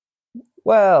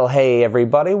Well, hey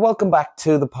everybody, welcome back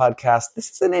to the podcast.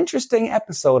 This is an interesting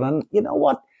episode, and you know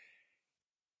what?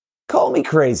 Call me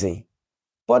crazy,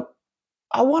 but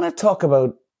I want to talk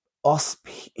about us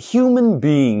human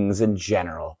beings in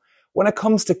general when it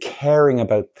comes to caring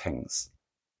about things,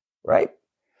 right?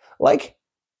 Like,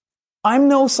 I'm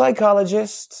no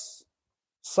psychologist,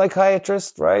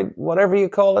 psychiatrist, right? Whatever you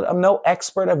call it. I'm no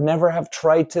expert. I've never have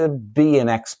tried to be an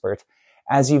expert.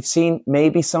 As you've seen,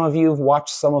 maybe some of you have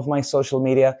watched some of my social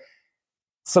media.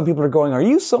 Some people are going, are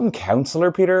you some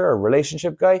counselor, Peter, or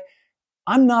relationship guy?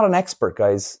 I'm not an expert,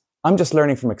 guys. I'm just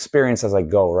learning from experience as I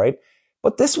go, right?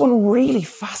 But this one really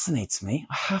fascinates me,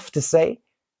 I have to say.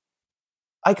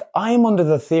 Like, I'm under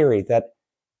the theory that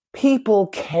people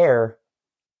care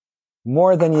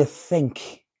more than you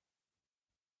think.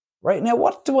 Right? Now,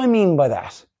 what do I mean by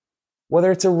that?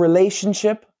 Whether it's a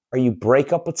relationship, or you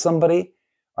break up with somebody,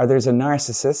 or there's a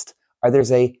narcissist, or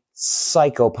there's a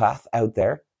psychopath out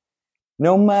there,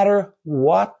 no matter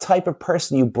what type of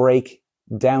person you break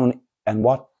down and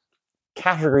what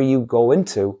category you go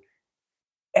into,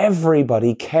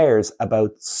 everybody cares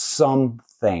about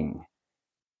something.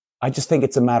 I just think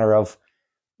it's a matter of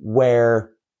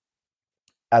where,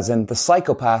 as in the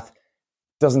psychopath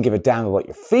doesn't give a damn about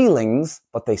your feelings,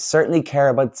 but they certainly care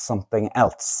about something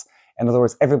else. In other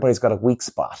words, everybody's got a weak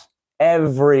spot.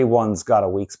 Everyone's got a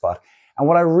weak spot. And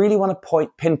what I really want to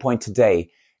pinpoint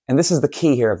today, and this is the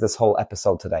key here of this whole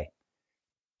episode today,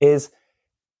 is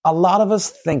a lot of us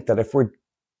think that if we're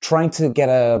trying to get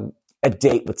a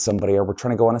date with somebody, or we're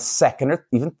trying to go on a second or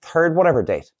even third, whatever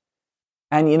date,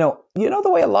 and you know the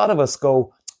way a lot of us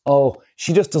go, oh,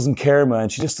 she just doesn't care, man.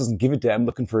 She just doesn't give a damn,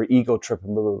 looking for an ego trip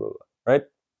and blah, blah, blah, right?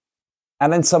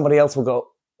 And then somebody else will go,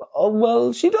 oh,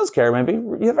 well, she does care, maybe,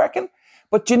 you reckon?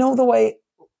 But you know the way,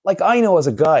 like I know as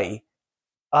a guy,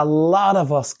 a lot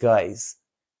of us guys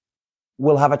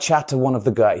will have a chat to one of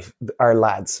the guys, our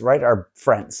lads, right? Our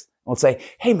friends. We'll say,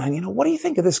 hey man, what do you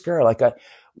think of this girl? Like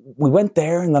we went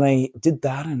there and then I did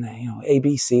that and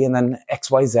ABC and then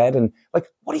XYZ. And like,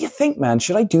 what do you think, man?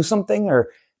 Should I do something? Or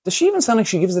does she even sound like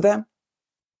she gives a damn?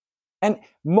 And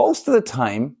most of the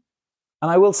time,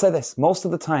 and I will say this, most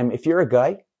of the time, if you're a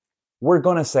guy, we're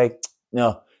going to say,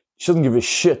 no, she doesn't give a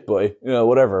shit, boy.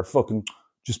 Whatever, fucking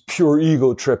just pure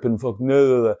ego tripping, fucking,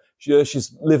 no.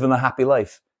 She's living a happy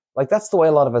life. Like, that's the way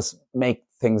a lot of us make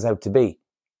things out to be,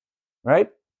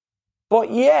 right? But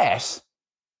yet,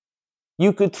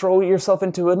 you could throw yourself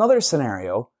into another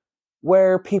scenario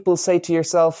where people say to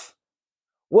yourself,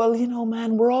 well,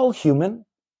 man, we're all human.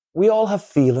 We all have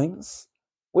feelings.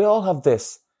 We all have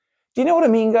this. Do you know what I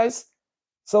mean, guys?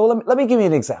 So let me give you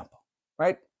an example,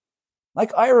 right?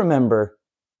 Like, I remember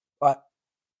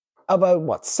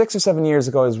about 6 or 7 years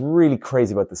ago, I was really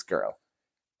crazy about this girl.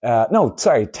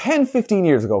 10, 15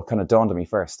 years ago, kind of dawned on me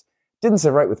first. Didn't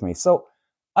sit right with me. So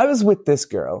I was with this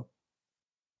girl,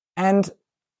 and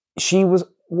she was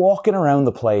walking around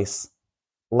the place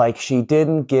like she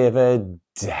didn't give a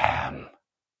damn,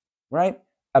 right,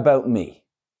 about me.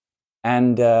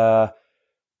 And,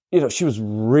 she was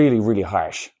really, really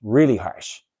harsh, really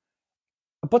harsh.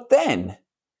 But then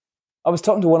I was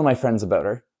talking to one of my friends about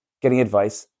her, getting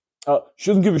advice. She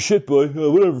doesn't give a shit, boy.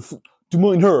 Whatever. Do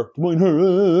mind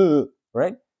her.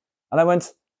 Right? And I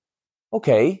went,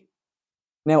 okay.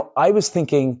 Now, I was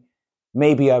thinking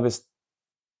maybe I was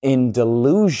in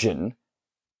delusion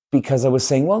because I was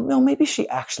saying, well, no, maybe she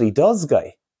actually does,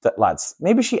 lads.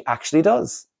 Maybe she actually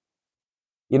does.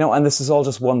 And this is all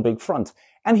just one big front.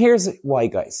 And here's why,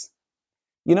 guys.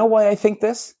 You know why I think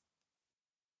this?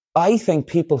 I think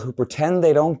people who pretend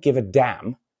they don't give a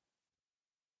damn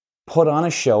put on a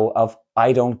show of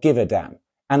I don't give a damn.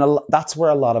 And that's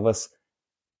where a lot of us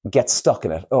get stuck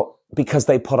in it. Oh, because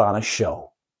they put on a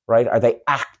show, right? Or they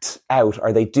act out,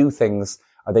 or they do things,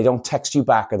 or they don't text you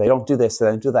back, or they don't do this, they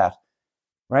don't do that,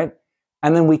 right?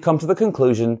 And then we come to the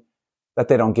conclusion that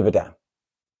they don't give a damn.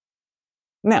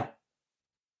 Now,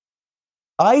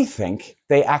 I think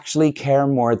they actually care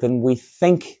more than we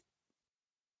think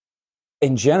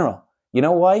in general. You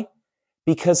know why?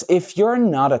 Because if you're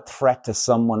not a threat to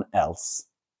someone else,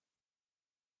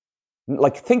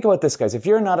 like, think about this, guys. If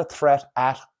you're not a threat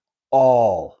at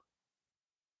all,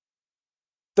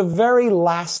 the very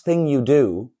last thing you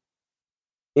do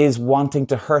is wanting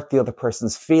to hurt the other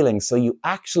person's feelings. So you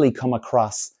actually come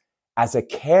across as a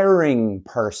caring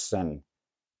person.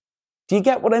 Do you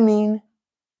get what I mean?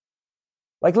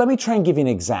 Like, let me try and give you an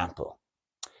example.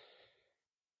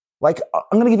 Like,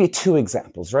 I'm going to give you 2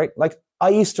 examples, right? Like, I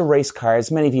used to race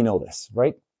cars. Many of you know this,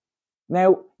 right?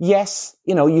 Now, yes,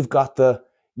 you've got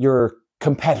your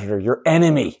competitor, your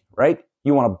enemy, right?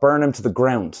 You want to burn him to the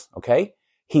ground, okay?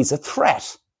 He's a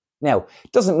threat. Now,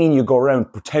 it doesn't mean you go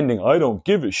around pretending I don't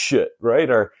give a shit, right?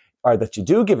 Or that you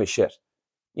do give a shit.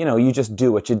 You just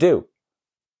do what you do.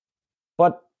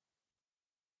 But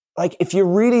like, if you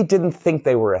really didn't think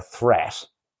they were a threat,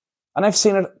 and I've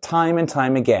seen it time and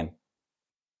time again,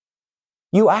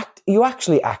 you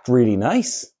actually act really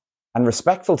nice and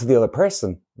respectful to the other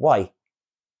person. Why?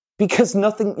 Because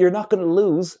you're not going to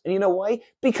lose. And you know why?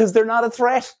 Because they're not a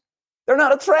threat. They're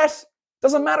not a threat. It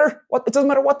doesn't matter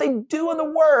what they do in the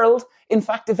world. In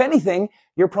fact, if anything,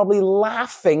 you're probably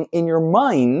laughing in your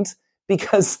mind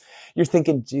because you're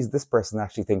thinking, geez, this person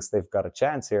actually thinks they've got a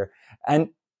chance here. And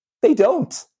they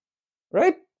don't,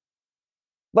 right?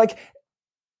 Like,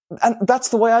 and that's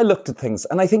the way I looked at things.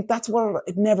 And I think that's what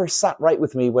it never sat right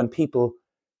with me when people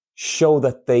show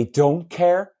that they don't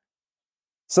care.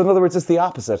 So in other words, it's the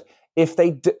opposite. If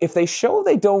they show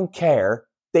they don't care,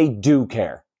 they do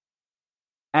care.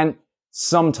 And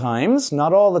sometimes,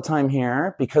 not all the time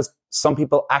here, because some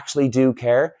people actually do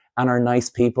care and are nice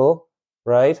people,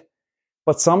 right?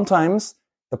 But sometimes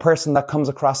the person that comes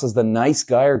across as the nice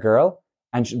guy or girl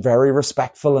and very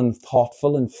respectful and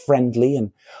thoughtful and friendly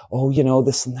and,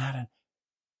 this and that, and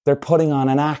they're putting on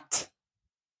an act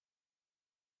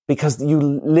because you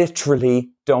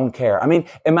literally don't care. I mean,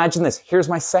 imagine this. Here's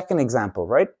my second example,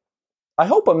 right? I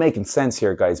hope I'm making sense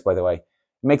here, guys, by the way. It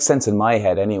makes sense in my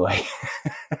head anyway.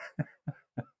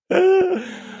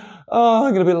 Oh,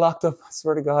 I'm going to be locked up. I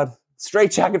swear to God.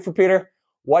 Straight jacket for Peter.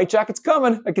 White jacket's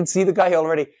coming. I can see the guy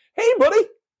already. Hey, buddy.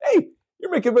 Hey,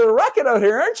 you're making a bit of a racket out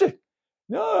here, aren't you?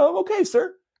 No, I'm okay,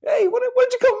 sir. Hey, why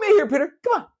did you come with me here, Peter?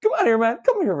 Come on here, man.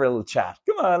 Come here for a little chat.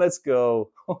 Come on, let's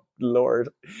go. Oh, Lord.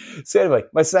 So anyway,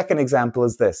 my second example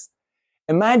is this.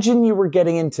 Imagine you were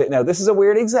getting into, now this is a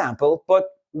weird example, but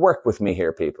work with me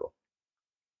here, people.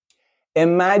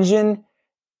 Imagine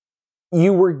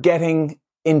you were getting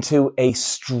into a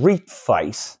street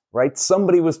fight, right?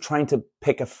 Somebody was trying to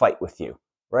pick a fight with you,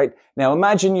 right? Now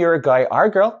imagine you're a guy or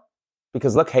a girl,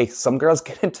 because look, hey, some girls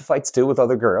get into fights too with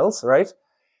other girls, right?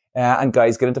 And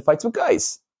guys get into fights with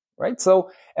guys, right?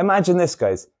 So imagine this,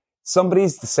 guys.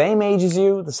 Somebody's the same age as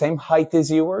you, the same height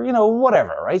as you, or,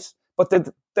 whatever, right? But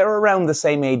they're around the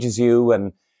same age as you,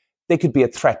 and they could be a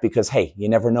threat because, hey, you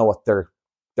never know what they're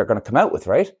going to come out with,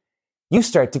 right? You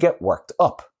start to get worked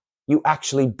up. You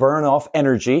actually burn off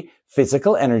energy,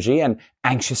 physical energy, and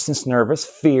anxiousness, nervous,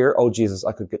 fear. Oh, Jesus,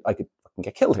 I could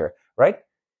get killed here, right?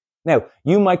 Now,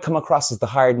 you might come across as the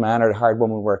hard man or the hard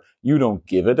woman where you don't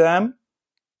give a damn,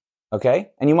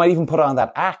 okay? And you might even put on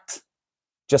that act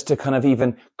just to kind of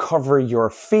even cover your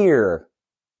fear.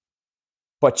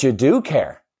 But you do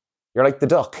care. You're like the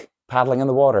duck paddling in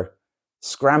the water,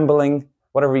 scrambling,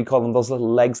 whatever you call them, those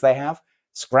little legs they have,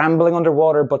 scrambling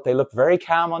underwater, but they look very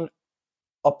calm on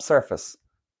up surface.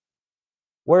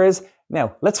 Whereas,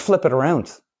 now, let's flip it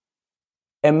around.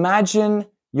 Imagine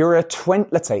you're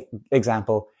let's say,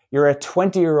 example, you're a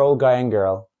 20-year-old guy and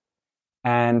girl,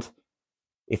 and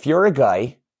if you're a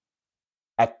guy,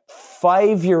 a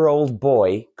 5-year-old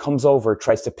boy comes over,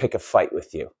 tries to pick a fight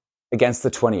with you against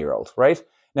the 20-year-old, right?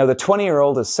 Now, the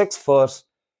 20-year-old is 6 foot,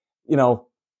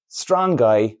 strong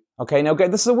guy. Okay, now,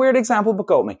 this is a weird example, but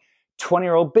go with me.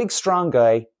 20-year-old, big, strong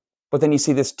guy, but then you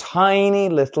see this tiny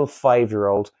little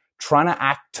 5-year-old trying to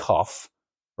act tough,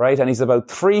 right? And he's about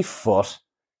 3 foot,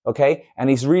 okay? And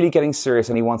he's really getting serious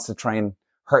and he wants to try and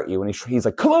hurt you. And he's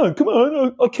like, come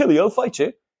on, I'll kill you, I'll fight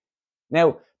you.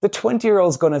 Now, the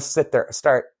 20-year-old's going to sit there,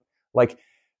 start like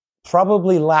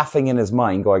probably laughing in his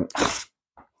mind going,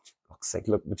 fuck's sake,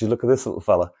 would you look at this little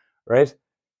fella, right?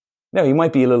 Now, he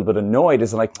might be a little bit annoyed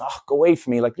as like, go away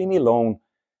from me, like leave me alone.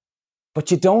 But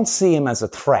you don't see him as a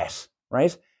threat,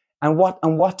 right? And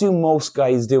what do most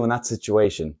guys do in that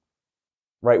situation?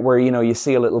 Right? Where, you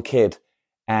see a little kid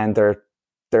and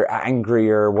they're angry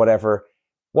or whatever.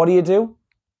 What do?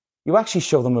 You actually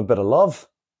show them a bit of love,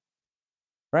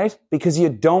 right? Because you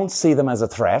don't see them as a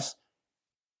threat.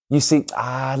 You see,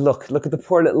 look at the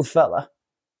poor little fella.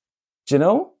 Do you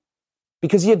know?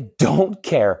 Because you don't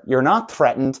care. You're not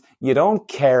threatened. You don't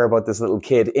care about this little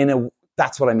kid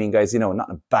that's what I mean, guys, not in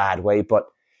a bad way, but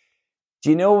do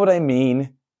you know what I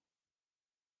mean?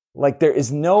 Like there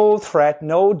is no threat,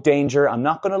 no danger. I'm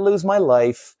not going to lose my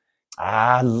life.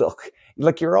 Look,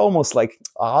 like you're almost like,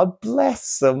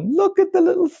 bless him. Look at the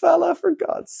little fella, for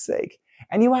God's sake.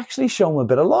 And you actually show him a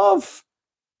bit of love.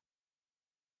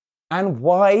 And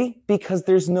why? Because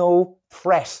there's no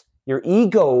threat. Your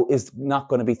ego is not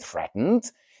going to be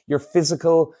threatened. Your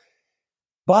physical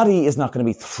body is not going to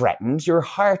be threatened. Your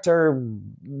heart or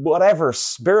whatever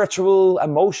spiritual,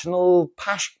 emotional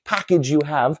package you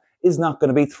have is not going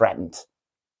to be threatened.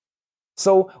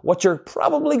 So what you're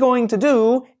probably going to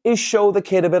do is show the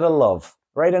kid a bit of love,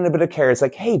 right? And a bit of care. It's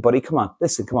like, hey, buddy, come on.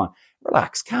 Listen, come on.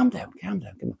 Relax. Calm down. Come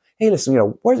on. Hey, listen,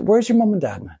 where's your mom and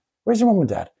dad, man? Where's your mom and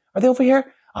dad? Are they over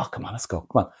here? Oh, come on. Let's go.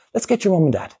 Come on. Let's get your mom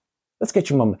and dad. Let's get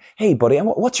your mom. Hey, buddy. And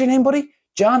what's your name, buddy?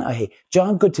 John? Oh, hey,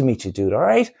 John, good to meet you, dude. All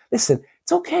right? Listen,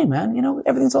 it's okay, man.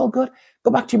 Everything's all good.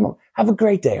 Go back to your mom. Have a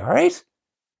great day. All right?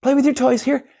 Play with your toys.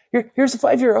 Here's a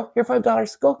 €5. Here,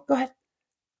 $5. Go ahead.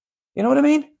 You know what I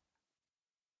mean?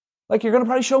 Like, you're going to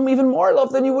probably show them even more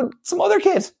love than you would some other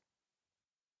kid.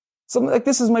 Something like,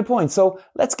 this is my point. So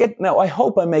now I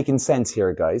hope I'm making sense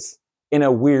here, guys, in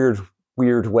a weird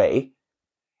way.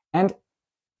 And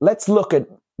let's look at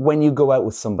when you go out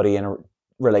with somebody in a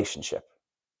relationship.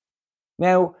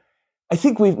 Now, I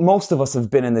think most of us have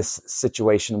been in this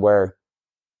situation where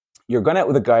you're going out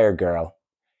with a guy or girl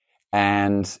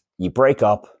and you break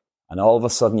up and all of a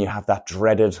sudden you have that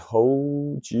dreaded,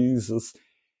 oh, Jesus,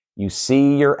 you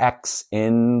see your ex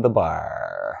in the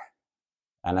bar.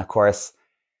 And of course,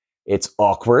 it's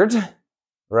awkward,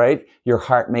 right? Your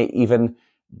heart may even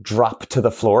drop to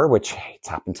the floor, which it's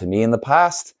happened to me in the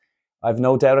past. I've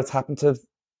no doubt it's happened to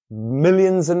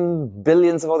millions and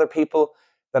billions of other people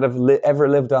that have ever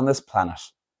lived on this planet.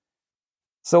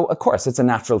 So, of course, it's a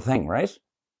natural thing, right?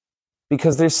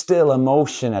 Because there's still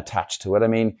emotion attached to it. I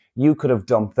mean, you could have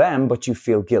dumped them, but you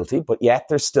feel guilty, but yet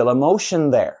there's still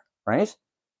emotion there, right?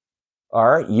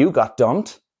 Or you got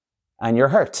dumped and you're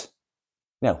hurt.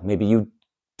 Now, maybe you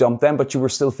dumped them, but you were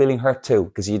still feeling hurt too,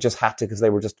 because you just had to, because they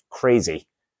were just crazy.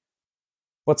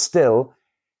 But still,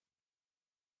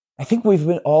 I think we've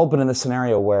all been in the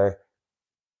scenario where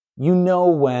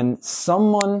when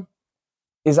someone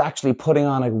is actually putting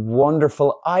on a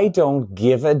wonderful, I don't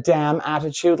give a damn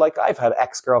attitude. Like, I've had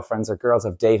ex-girlfriends or girls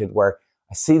I've dated where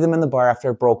I see them in the bar after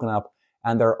they're broken up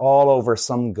and they're all over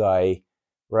some guy,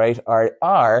 right?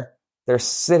 Or they're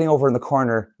sitting over in the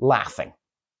corner laughing,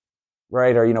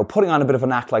 right? Or, putting on a bit of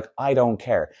an act like, I don't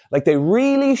care. Like, they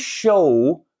really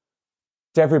show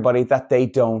to everybody that they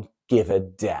don't give a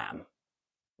damn,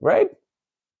 right?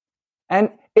 And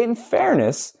in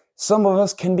fairness, some of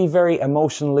us can be very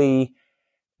emotionally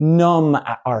numb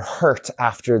or hurt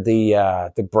after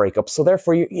the breakup. So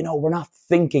therefore, we're not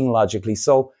thinking logically.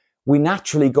 So we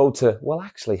naturally go to, well,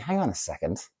 actually, hang on a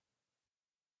second.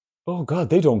 Oh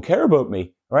God, they don't care about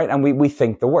me, right? And we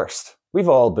think the worst. We've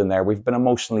all been there. We've been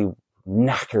emotionally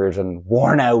knackered and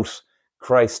worn out.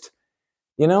 Christ,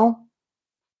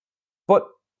 But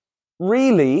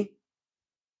really,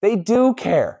 they do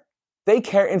care. They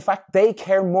care. In fact, they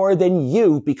care more than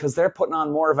you because they're putting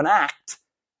on more of an act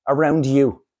around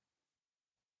you.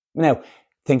 Now,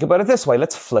 think about it this way.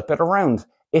 Let's flip it around.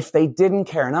 If they didn't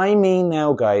care, and I mean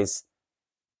now, guys,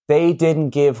 they didn't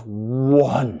give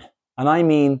one, and I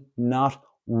mean not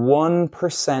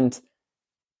 1%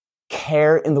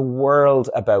 care in the world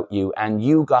about you, and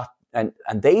you got, and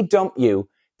they dump you,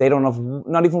 they don't have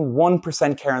not even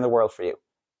 1% care in the world for you.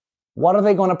 What are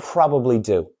they going to probably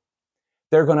do?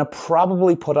 They're going to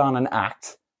probably put on an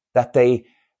act that they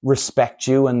respect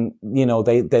you and,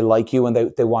 they like you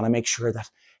and they want to make sure that,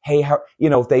 hey,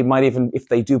 they might even, if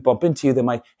they do bump into you, they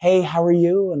might, hey, how are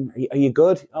you? And are you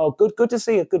good? Oh, good to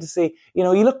see you. Good to see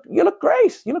you. You look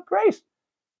great. You look great.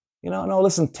 No,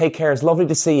 listen, take care. It's lovely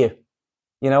to see you,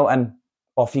 and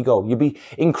off you go. You be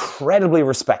incredibly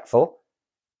respectful.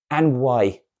 And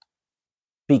why?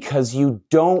 Because you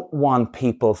don't want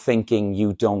people thinking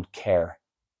you don't care.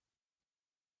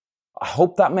 I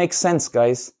hope that makes sense,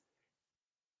 guys.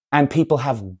 And people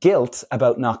have guilt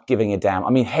about not giving a damn. I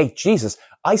mean, hey, Jesus,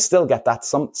 I still get that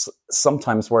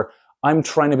sometimes where I'm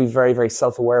trying to be very, very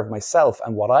self-aware of myself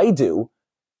and what I do.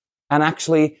 And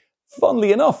actually,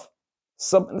 funnily enough,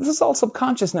 this is all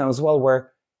subconscious now as well,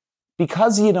 where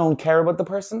because you don't care about the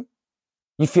person,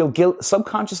 you feel guilt.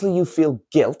 Subconsciously, you feel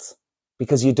guilt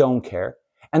because you don't care.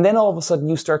 And then all of a sudden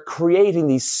you start creating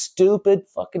these stupid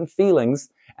fucking feelings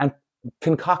and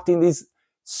concocting these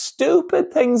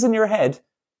stupid things in your head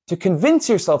to convince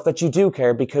yourself that you do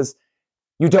care because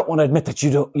you don't want to admit that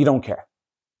you don't care.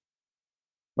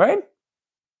 Right?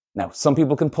 Now, some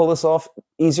people can pull this off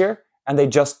easier and they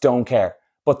just don't care,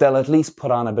 but they'll at least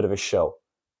put on a bit of a show.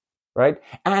 Right?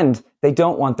 And they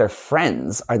don't want their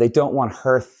friends, or they don't want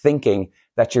her thinking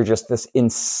that you're just this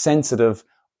insensitive,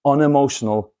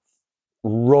 unemotional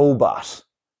robot.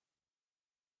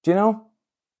 Do you know?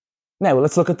 Now,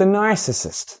 let's look at the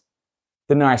narcissist.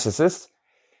 The narcissist,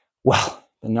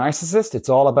 it's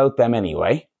all about them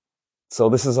anyway. So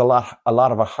this is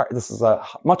this is a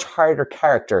much harder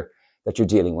character that you're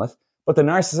dealing with. But the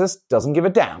narcissist doesn't give a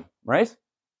damn, right?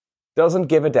 Doesn't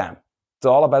give a damn. It's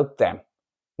all about them.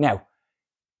 Now,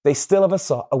 they still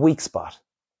have a weak spot.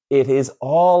 It is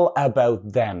all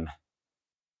about them.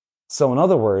 So in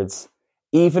other words,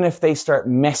 even if they start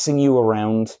messing you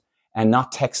around and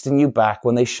not texting you back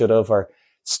when they should have, or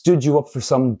stood you up for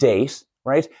some date,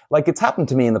 right? Like it's happened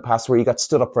to me in the past where you got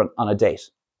stood up on a date.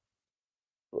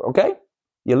 Okay?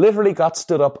 You literally got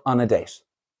stood up on a date.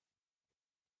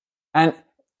 And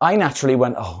I naturally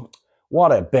went, oh,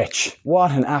 what a bitch.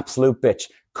 What an absolute bitch.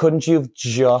 Couldn't you have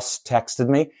just texted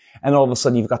me? And all of a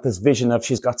sudden you've got this vision of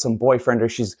she's got some boyfriend or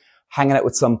she's hanging out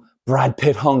with some Brad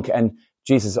Pitt hunk and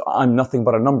Jesus, I'm nothing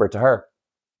but a number to her.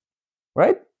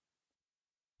 Right?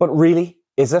 But really,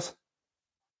 is it?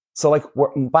 So like,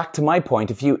 back to my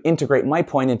point, if you integrate my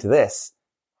point into this,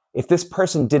 if this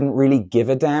person didn't really give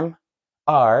a damn,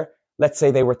 or let's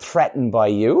say they were threatened by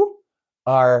you,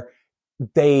 or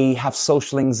they have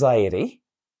social anxiety,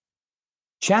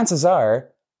 chances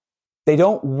are they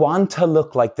don't want to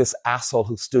look like this asshole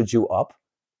who stood you up,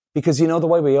 because you know the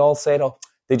way we all say it, oh,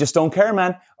 they just don't care,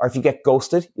 man. Or if you get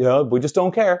ghosted, you know, we just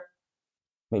don't care.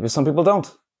 Maybe some people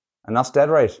don't, and that's dead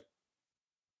right.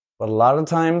 But a lot of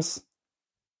times,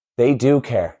 they do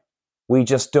care. We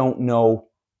just don't know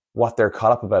what they're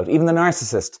caught up about. Even the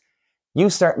narcissist,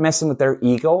 you start messing with their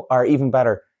ego, or even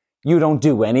better, you don't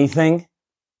do anything,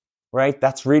 right?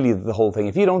 That's really the whole thing.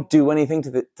 If you don't do anything to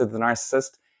the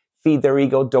narcissist, feed their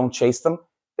ego, don't chase them,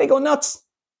 they go nuts.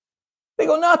 They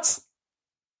go nuts.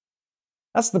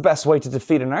 That's the best way to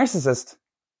defeat a narcissist.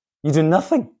 You do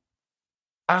nothing.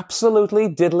 Absolutely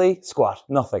diddly squat,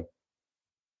 nothing.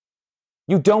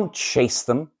 You don't chase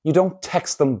them. You don't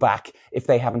text them back if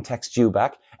they haven't texted you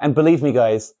back. And believe me,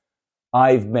 guys,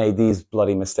 I've made these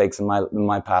bloody mistakes in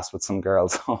my past with some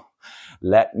girls.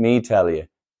 Let me tell you,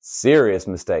 serious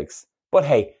mistakes. But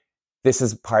hey, this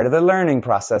is part of the learning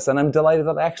process, and I'm delighted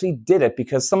that I actually did it,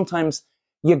 because sometimes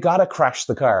you gotta crash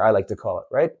the car, I like to call it,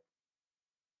 right?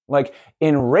 Like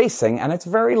in racing, and it's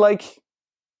very like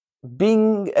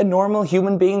being a normal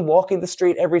human being walking the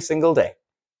street every single day.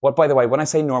 What, by the way, when I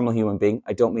say normal human being,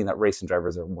 I don't mean that racing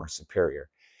drivers are more superior.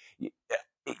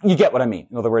 You get what I mean.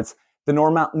 In other words, the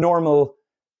normal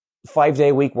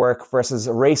 5-day week work versus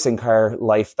a racing car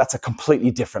life, that's a completely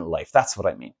different life. That's what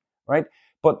I mean, right?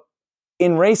 But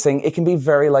in racing, it can be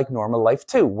very like normal life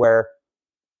too, where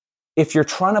if you're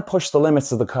trying to push the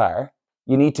limits of the car,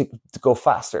 you need to go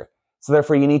faster. So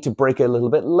therefore, you need to brake a little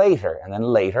bit later, and then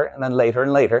later, and then later,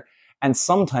 and later. And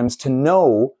sometimes to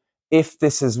know if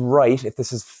this is right, if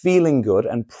this is feeling good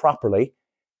and properly,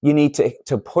 you need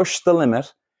to push the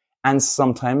limit, and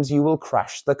sometimes you will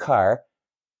crash the car,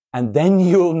 and then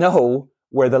you'll know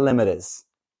where the limit is.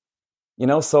 You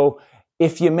know, so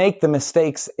if you make the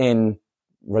mistakes in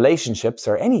relationships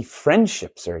or any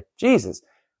friendships or Jesus,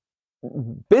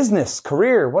 business,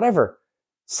 career, whatever,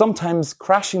 sometimes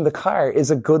crashing the car is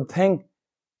a good thing,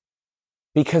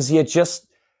 because you just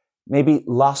maybe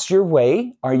lost your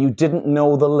way, or you didn't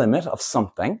know the limit of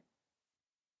something.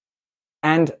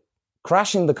 And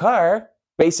crashing the car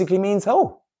basically means,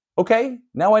 oh, okay,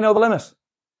 now I know the limit.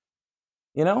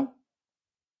 You know?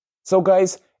 So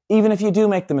guys, even if you do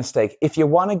make the mistake, if you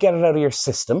want to get it out of your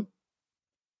system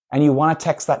and you want to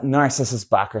text that narcissist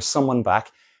back or someone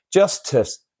back just to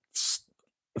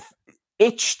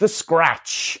itch the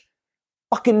scratch,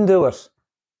 fucking do it.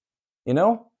 You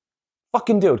know?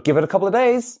 Fucking do it. Give it a couple of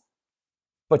days,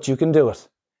 but you can do it.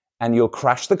 And you'll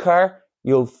crash the car.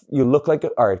 You'll look like,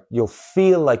 or you'll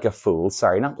feel like a fool.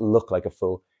 Sorry, not look like a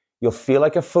fool. You'll feel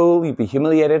like a fool. You'll be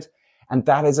humiliated. And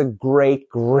that is a great,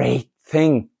 great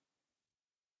thing.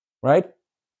 Right?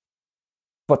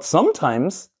 But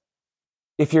sometimes,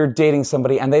 if you're dating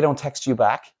somebody and they don't text you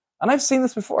back, and I've seen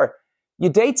this before, you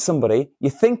date somebody, you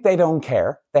think they don't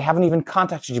care, they haven't even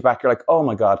contacted you back, you're like, oh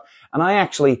my God. And I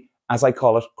actually, as I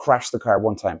call it, crashed the car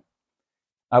one time.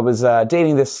 I was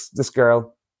dating this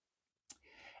girl,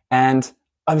 and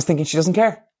I was thinking she doesn't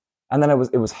care. And then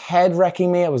it was head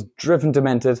wrecking me, I was driven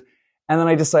demented, and then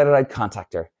I decided I'd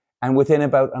contact her. And within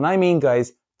about, and I mean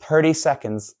guys, 30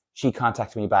 seconds, she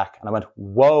contacted me back, and I went,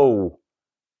 whoa.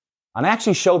 And I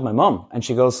actually showed my mum, and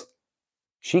she goes,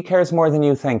 she cares more than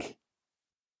you think.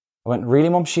 I went, really,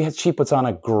 Mum? She puts on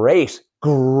a great,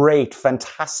 great,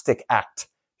 fantastic act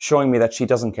showing me that she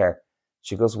doesn't care.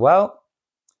 She goes, well,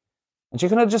 and she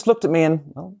kind of just looked at me and,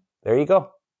 well, there you go.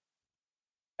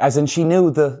 As in she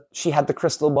knew she had the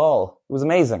crystal ball. It was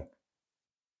amazing.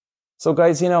 So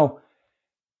guys, you know,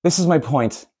 this is my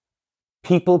point.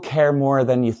 People care more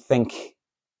than you think,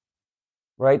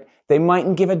 right? They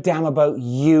mightn't give a damn about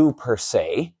you per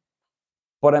se,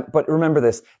 but remember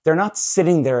this, they're not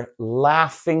sitting there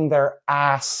laughing their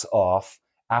ass off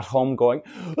at home going,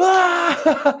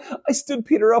 ah, I stood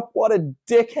Peter up, what a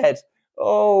dickhead.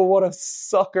 oh, what a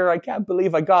sucker. I can't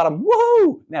believe I got him.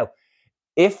 Whoa! Now,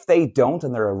 if they don't,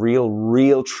 and they're a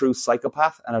real true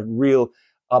psychopath and a real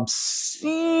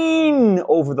obscene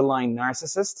over the line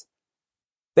narcissist,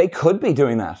 they could be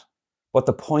doing that. But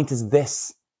the point is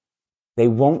this: they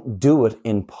won't do it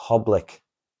in public.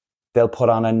 They'll put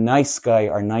on a nice guy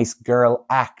or nice girl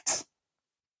act.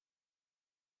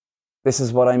 This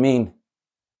is what I mean.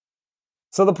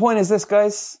 So the point is this,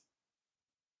 guys.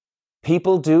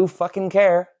 People do fucking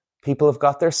care. People have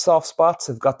got their soft spots,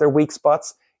 have got their weak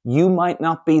spots. You might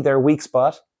not be their weak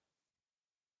spot,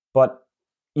 but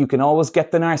you can always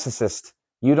get the narcissist.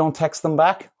 You don't text them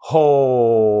back?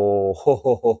 Ho, ho,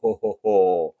 ho, ho, ho, ho,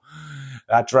 ho.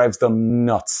 That drives them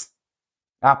nuts.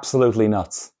 Absolutely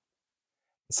nuts.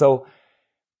 So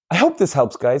I hope this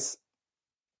helps, guys.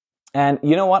 And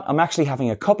you know what? I'm actually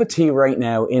having a cup of tea right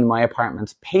now in my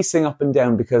apartment, pacing up and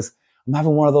down because I'm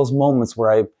having one of those moments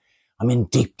where I'm in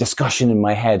deep discussion in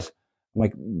my head. I'm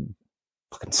like,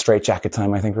 fucking straitjacket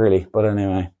time, I think, really. But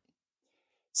anyway.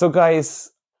 So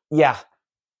guys, yeah.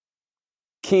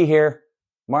 Key here,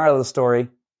 moral of the story.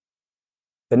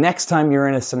 The next time you're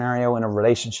in a scenario, in a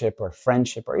relationship or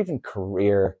friendship or even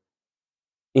career,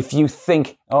 if you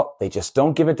think, oh, they just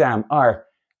don't give a damn, or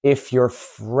if your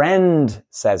friend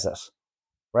says it,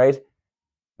 right?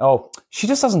 Oh, she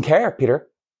just doesn't care, Peter.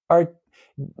 Or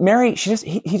Mary,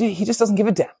 he just doesn't give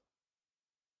a damn.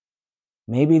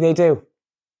 Maybe they do.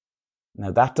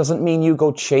 Now that doesn't mean you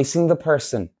go chasing the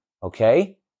person,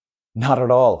 okay? Not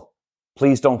at all.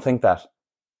 Please don't think that.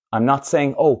 I'm not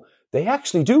saying, oh, they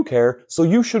actually do care, so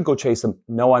you should go chase them.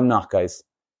 No, I'm not, guys.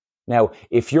 Now,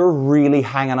 if you're really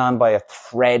hanging on by a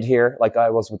thread here, like I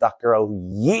was with that girl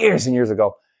years and years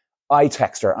ago, I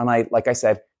text her and I, like I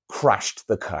said, crashed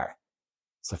the car.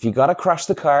 So if you gotta crash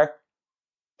the car,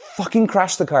 fucking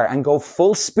crash the car and go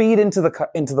full speed into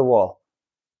the wall.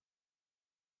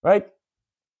 Right?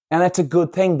 And that's a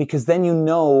good thing because then you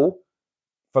know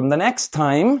from the next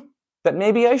time that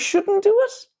maybe I shouldn't do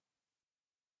it.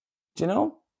 Do you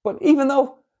know? But even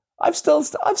though I've still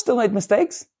made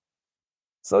mistakes.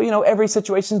 So, you know, every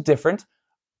situation is different.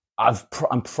 I've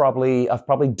probably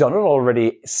done it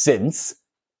already since,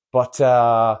 but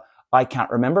I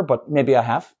can't remember, but maybe I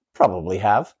have, probably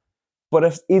have.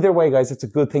 But either way, guys, it's a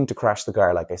good thing to crash the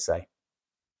car, like I say.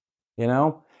 You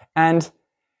know? And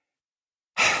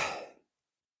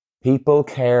people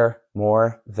care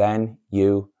more than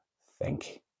you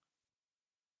think.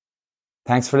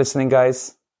 Thanks for listening,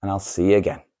 guys, and I'll see you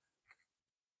again.